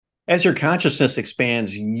As your consciousness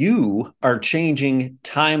expands, you are changing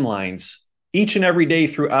timelines. Each and every day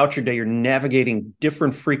throughout your day, you're navigating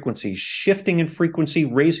different frequencies, shifting in frequency,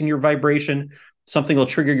 raising your vibration. Something will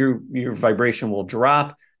trigger your vibration will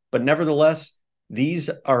drop. But nevertheless, these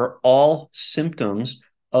are all symptoms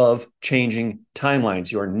of changing timelines.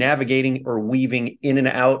 You are navigating or weaving in and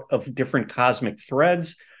out of different cosmic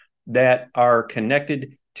threads that are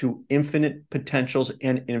connected to infinite potentials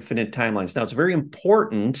and infinite timelines. Now, it's very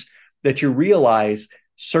important that you realize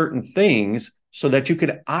certain things so that you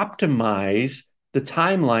can optimize the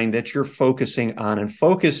timeline that you're focusing on. And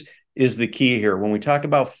focus is the key here. When we talk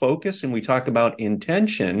about focus and we talk about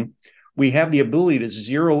intention, we have the ability to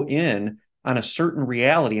zero in on a certain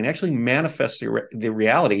reality and actually manifest the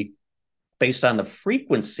reality based on the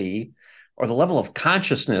frequency or the level of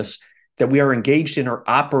consciousness that we are engaged in or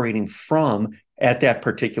operating from at that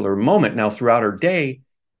particular moment. Now, throughout our day,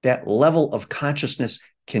 that level of consciousness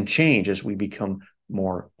can change as we become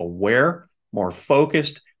more aware, more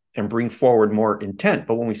focused, and bring forward more intent.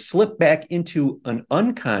 But when we slip back into an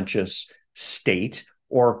unconscious state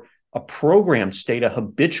or a programmed state, a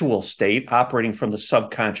habitual state operating from the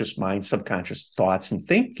subconscious mind, subconscious thoughts and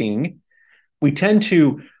thinking, we tend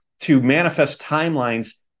to manifest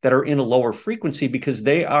timelines that are in a lower frequency because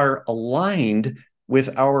they are aligned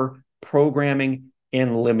with our programming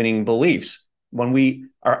and limiting beliefs. When we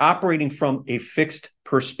are operating from a fixed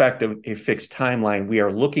perspective, a fixed timeline, we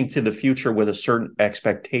are looking to the future with a certain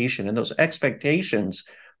expectation. And those expectations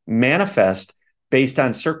manifest based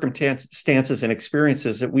on circumstances and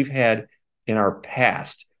experiences that we've had in our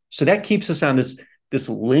past. So that keeps us on this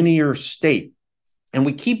linear state. And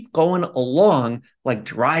we keep going along like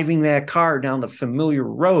driving that car down the familiar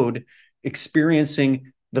road,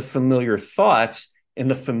 experiencing the familiar thoughts in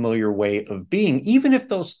the familiar way of being, even if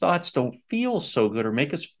those thoughts don't feel so good or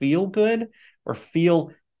make us feel good or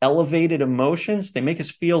feel elevated emotions. They make us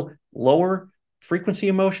feel lower frequency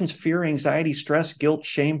emotions, fear, anxiety, stress, guilt,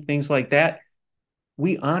 shame, things like that.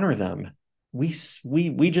 We honor them. We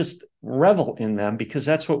just revel in them because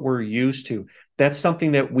that's what we're used to. That's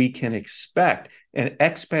something that we can expect. And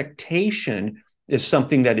expectation is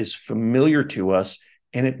something that is familiar to us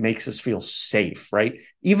and it makes us feel safe, right?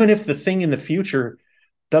 Even if the thing in the future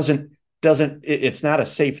it's not a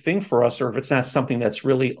safe thing for us, or if it's not something that's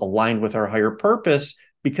really aligned with our higher purpose,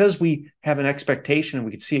 because we have an expectation and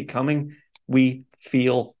we can see it coming, we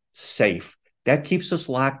feel safe. That keeps us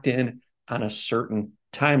locked in on a certain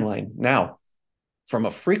timeline. Now, from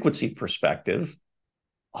a frequency perspective,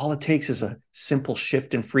 all it takes is a simple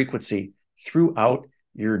shift in frequency throughout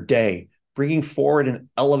your day, bringing forward an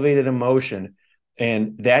elevated emotion,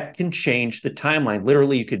 and that can change the timeline.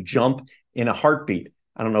 Literally, you could jump in a heartbeat.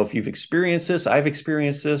 I don't know if you've experienced this. I've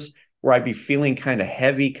experienced this where I'd be feeling kind of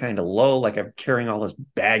heavy, kind of low, like I'm carrying all this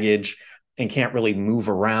baggage and can't really move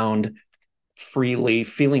around freely,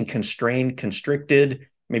 feeling constrained, constricted,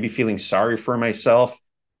 maybe feeling sorry for myself,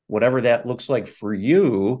 whatever that looks like for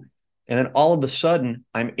you. And then all of a sudden,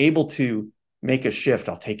 I'm able to make a shift.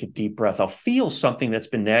 I'll take a deep breath. I'll feel something that's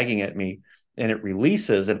been nagging at me and it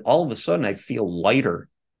releases. And all of a sudden, I feel lighter.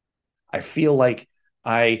 I feel like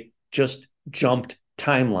I just jumped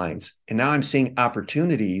timelines. And now I'm seeing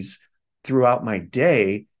opportunities throughout my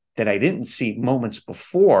day that I didn't see moments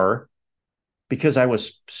before because I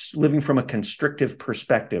was living from a constrictive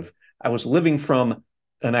perspective. I was living from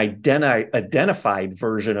an identified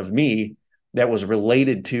version of me that was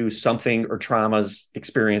related to something or traumas,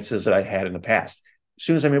 experiences that I had in the past. As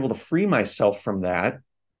soon as I'm able to free myself from that,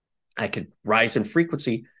 I could rise in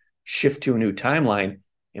frequency, shift to a new timeline,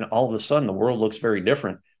 and all of a sudden the world looks very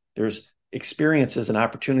different. There's experiences and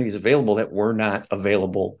opportunities available that were not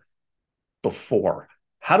available before.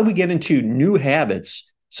 How do we get into new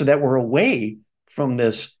habits so that we're away from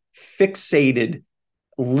this fixated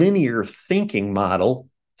linear thinking model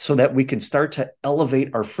so that we can start to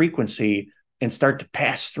elevate our frequency and start to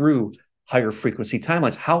pass through higher frequency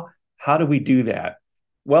timelines? How do we do that?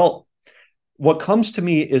 Well, what comes to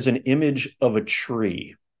me is an image of a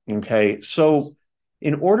tree. Okay. So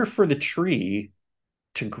in order for the tree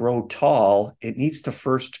to grow tall, it needs to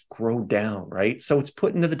first grow down, right? So it's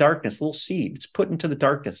put into the darkness, a little seed. It's put into the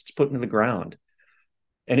darkness. It's put into the ground.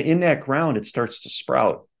 And in that ground, it starts to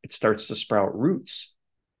sprout. It starts to sprout roots.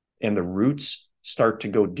 And the roots start to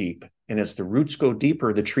go deep. And as the roots go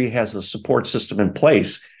deeper, the tree has the support system in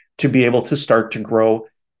place to be able to start to grow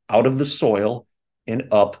out of the soil and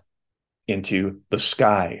up into the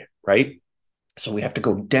sky, right? So we have to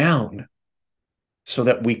go down so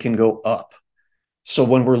that we can go up. So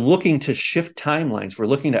when we're looking to shift timelines, we're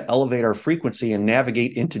looking to elevate our frequency and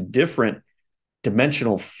navigate into different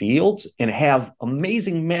dimensional fields and have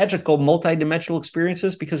amazing, magical, multidimensional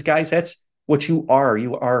experiences? Because, guys, that's what you are.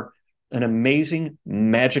 You are an amazing,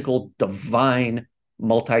 magical, divine,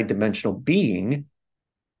 multidimensional being,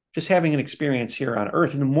 just having an experience here on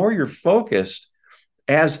Earth. And the more you're focused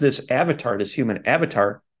as this avatar, this human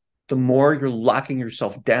avatar, the more you're locking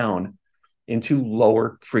yourself down into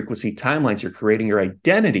lower frequency timelines. You're creating your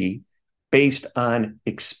identity based on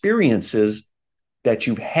experiences that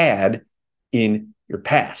you've had in your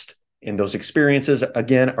past. And those experiences,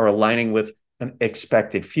 again, are aligning with an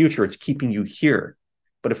expected future. It's keeping you here.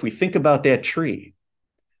 But if we think about that tree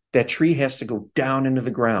has to go down into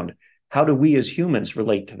the ground. How do we as humans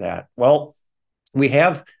relate to that? Well, we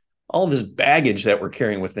have all this baggage that we're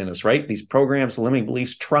carrying within us, right? These programs, limiting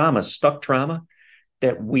beliefs, trauma, stuck trauma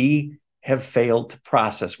that we have failed to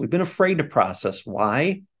process. We've been afraid to process.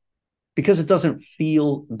 Why? Because it doesn't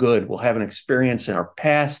feel good. We'll have an experience in our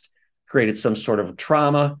past, created some sort of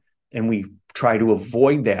trauma, and we try to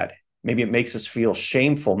avoid that. Maybe it makes us feel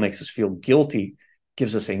shameful, makes us feel guilty,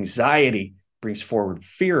 gives us anxiety, brings forward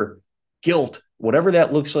fear, guilt, whatever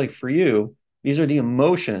that looks like for you. These are the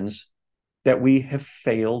emotions that we have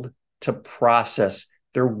failed to process.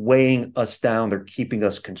 They're weighing us down. They're keeping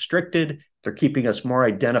us constricted. They're keeping us more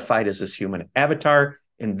identified as this human avatar.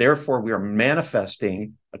 And therefore, we are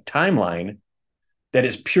manifesting a timeline that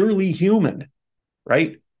is purely human,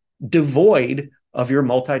 right? Devoid of your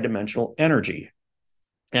multidimensional energy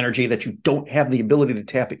that you don't have the ability to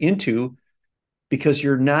tap into because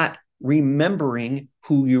you're not remembering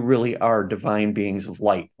who you really are, divine beings of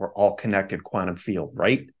light. We're all connected quantum field,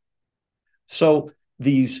 right? So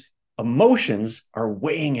these emotions are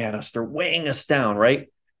weighing at us. They're weighing us down, right?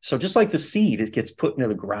 So just like the seed, it gets put into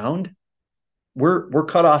the ground, we're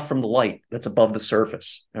cut off from the light that's above the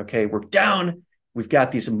surface, okay? We're down. We've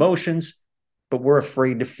got these emotions, but we're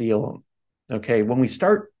afraid to feel them, okay? When we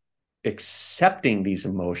start accepting these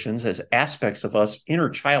emotions as aspects of us, inner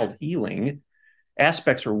child healing,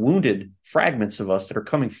 aspects or wounded fragments of us that are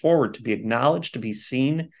coming forward to be acknowledged, to be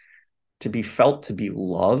seen, to be felt, to be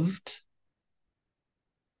loved,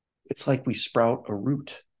 it's like we sprout a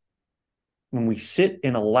root. When we sit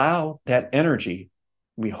and allow that energy,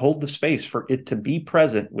 we hold the space for it to be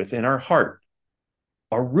present within our heart,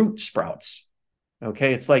 our root sprouts.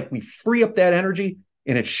 Okay, it's like we free up that energy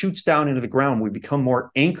and it shoots down into the ground. We become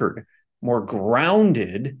more anchored, more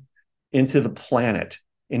grounded into the planet.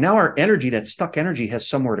 And now our energy, that stuck energy, has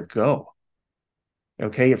somewhere to go.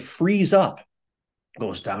 Okay, it frees up,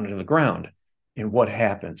 goes down into the ground. And what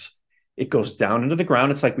happens? It goes down into the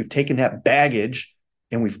ground. It's like we've taken that baggage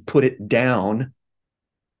and we've put it down,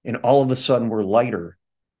 and all of a sudden we're lighter.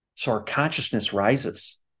 So our consciousness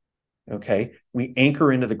rises. Okay, we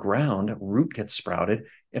anchor into the ground, a root gets sprouted,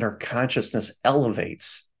 and our consciousness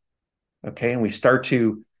elevates. Okay, and we start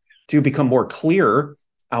to become more clear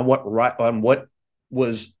on what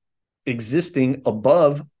was existing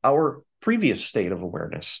above our previous state of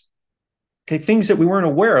awareness. Okay, things that we weren't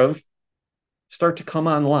aware of start to come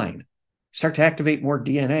online, start to activate more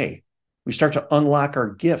DNA. We start to unlock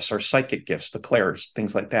our gifts, our psychic gifts, the clairs,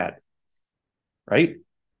 things like that, right?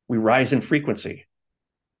 We rise in frequency.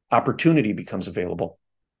 Opportunity becomes available.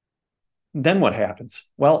 Then what happens?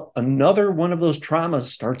 Well, another one of those traumas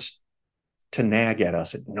starts to nag at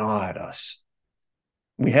us, gnaw at us.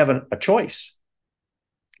 We have a choice.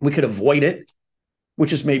 We could avoid it,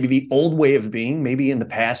 which is maybe the old way of being. Maybe in the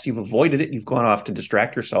past you've avoided it. You've gone off to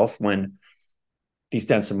distract yourself when these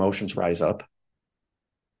dense emotions rise up.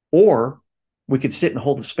 Or we could sit and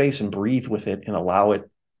hold the space and breathe with it and allow it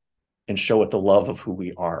and show it the love of who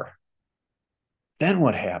we are. Then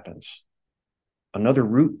what happens? Another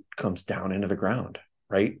root comes down into the ground,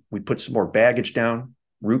 right? We put some more baggage down,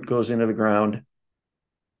 root goes into the ground.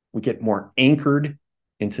 We get more anchored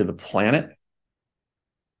into the planet.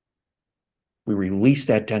 We release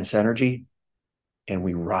that dense energy and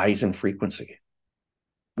we rise in frequency.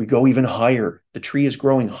 We go even higher. The tree is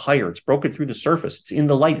growing higher. It's broken through the surface. It's in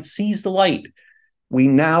the light. It sees the light. We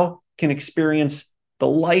now can experience the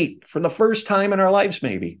light for the first time in our lives,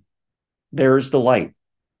 maybe. There's the light.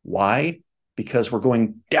 Why? Because we're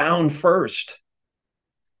going down first.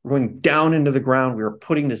 We're going down into the ground. We are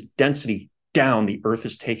putting this density down. The earth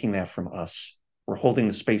is taking that from us. We're holding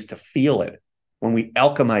the space to feel it. When we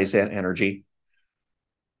alchemize that energy,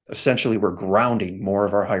 essentially we're grounding more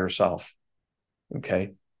of our higher self.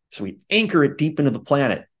 Okay? So we anchor it deep into the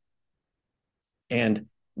planet and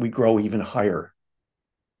we grow even higher.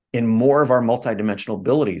 And more of our multidimensional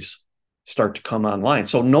abilities start to come online.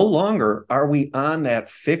 So no longer are we on that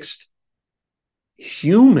fixed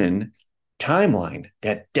human timeline,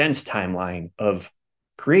 that dense timeline of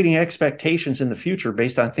creating expectations in the future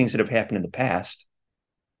based on things that have happened in the past.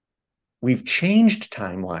 We've changed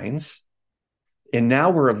timelines, and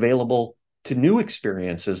now we're available to new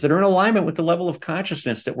experiences that are in alignment with the level of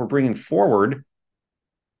consciousness that we're bringing forward,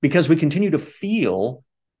 because we continue to feel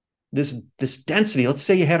this density. Let's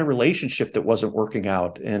say you had a relationship that wasn't working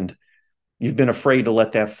out and you've been afraid to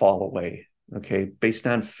let that fall away, okay, based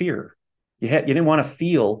on fear. You didn't want to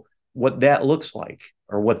feel what that looks like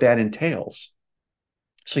or what that entails.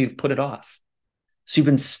 So you've put it off. So you've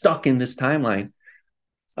been stuck in this timeline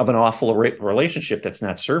of an awful relationship that's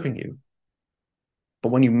not serving you. But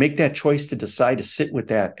when you make that choice to decide to sit with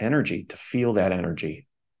that energy, to feel that energy,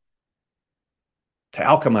 to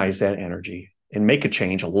alchemize that energy and make a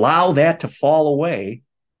change, allow that to fall away,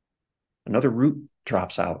 another root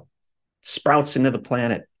drops out, sprouts into the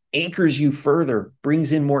planet, anchors you further,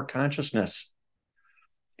 brings in more consciousness,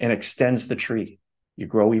 and extends the tree. You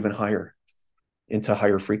grow even higher into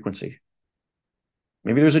higher frequency.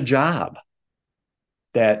 Maybe there's a job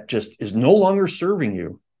that just is no longer serving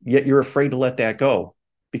you, yet you're afraid to let that go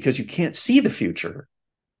because you can't see the future.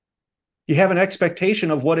 You have an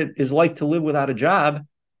expectation of what it is like to live without a job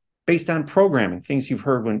based on programming, things you've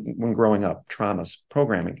heard when growing up, traumas,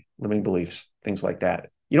 programming, limiting beliefs, things like that.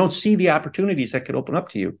 You don't see the opportunities that could open up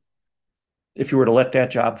to you if you were to let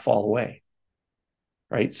that job fall away,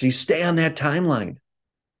 right? So you stay on that timeline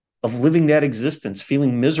of living that existence,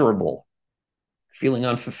 feeling miserable, feeling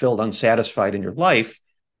unfulfilled, unsatisfied in your life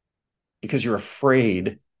because you're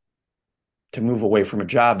afraid to move away from a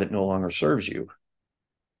job that no longer serves you.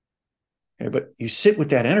 Okay, but you sit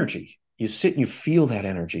with that energy. You sit and you feel that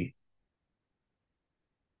energy.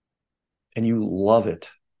 And you love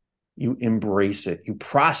it. You embrace it. You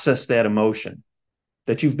process that emotion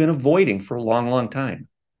that you've been avoiding for a long, long time.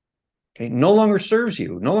 Okay, no longer serves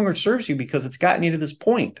you. No longer serves you because it's gotten you to this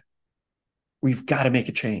point where you've got to make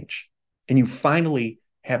a change. And you finally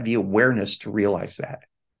have the awareness to realize that.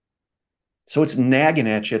 So it's nagging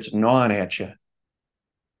at you, it's gnawing at you.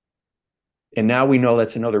 And now we know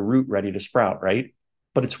that's another root ready to sprout, right?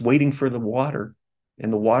 But it's waiting for the water.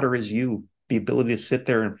 And the water is you, the ability to sit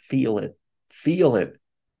there and feel it,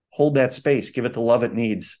 hold that space, give it the love it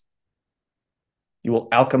needs. You will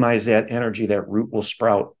alchemize that energy, that root will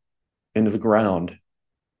sprout into the ground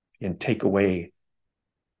and take away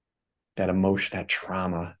that emotion, that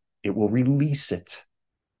trauma. It will release it.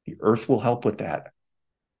 The earth will help with that.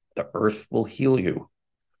 The earth will heal you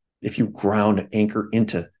if you ground, anchor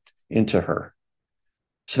into her.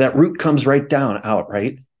 So that root comes right down, out,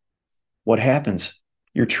 right? What happens?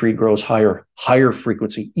 Your tree grows higher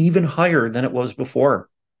frequency, even higher than it was before.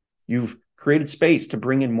 You've created space to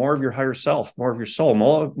bring in more of your higher self, more of your soul,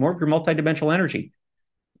 more of your multidimensional energy.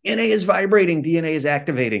 DNA is vibrating, DNA is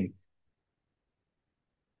activating.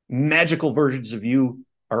 Magical versions of you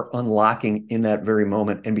are unlocking in that very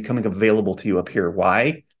moment and becoming available to you up here.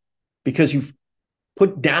 Why? Because you've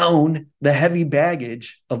put down the heavy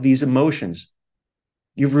baggage of these emotions.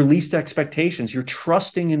 You've released expectations. You're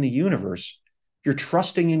trusting in the universe. You're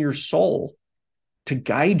trusting in your soul to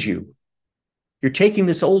guide you. You're taking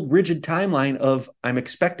this old rigid timeline of I'm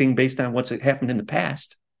expecting based on what's happened in the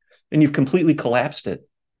past, and you've completely collapsed it.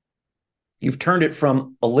 You've turned it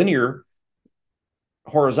from a linear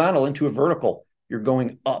horizontal into a vertical. You're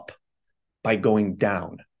going up by going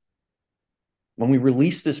down. When we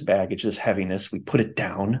release this baggage, this heaviness, we put it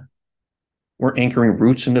down. We're anchoring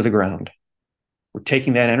roots into the ground. We're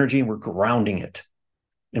taking that energy and we're grounding it.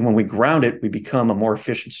 And when we ground it, we become a more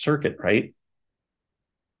efficient circuit, right?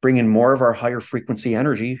 Bring in more of our higher frequency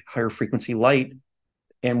energy, higher frequency light,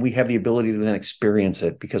 and we have the ability to then experience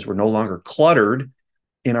it because we're no longer cluttered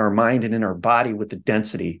in our mind and in our body with the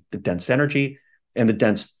density, the dense energy, and the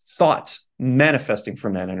dense thoughts manifesting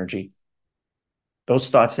from that energy. Those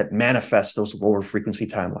thoughts that manifest those lower frequency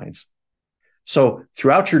timelines. So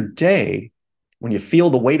throughout your day, when you feel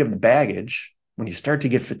the weight of the baggage, when you start to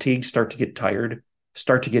get fatigued, start to get tired,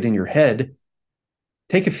 start to get in your head,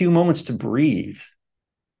 take a few moments to breathe.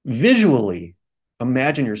 Visually,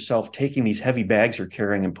 imagine yourself taking these heavy bags you're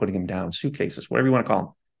carrying and putting them down, suitcases, whatever you want to call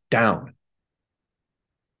them, down.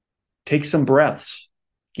 Take some breaths.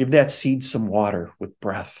 Give that seed some water with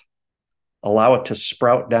breath. Allow it to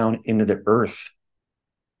sprout down into the earth.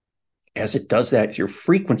 As it does that, your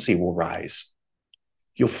frequency will rise.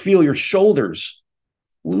 You'll feel your shoulders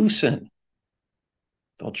loosen.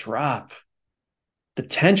 They'll drop. The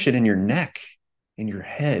tension in your neck, in your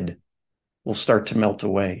head, will start to melt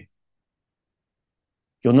away.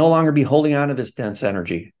 You'll no longer be holding on to this dense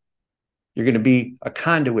energy. You're going to be a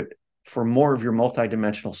conduit for more of your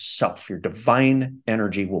multidimensional self. Your divine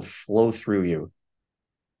energy will flow through you.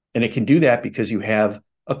 And it can do that because you have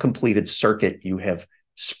a completed circuit. You have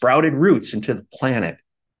sprouted roots into the planet.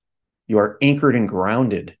 You are anchored and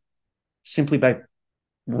grounded simply by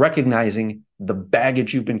recognizing the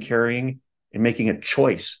baggage you've been carrying and making a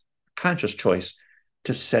choice, a conscious choice,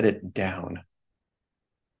 to set it down.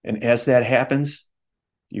 And as that happens,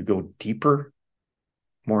 you go deeper,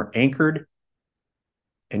 more anchored,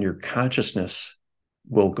 and your consciousness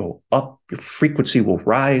will go up, your frequency will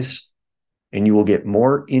rise, and you will get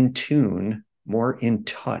more in tune, more in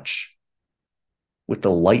touch with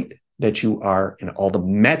the light that you are, and all the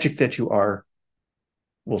magic that you are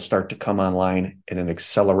will start to come online at an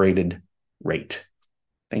accelerated rate.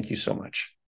 Thank you so much.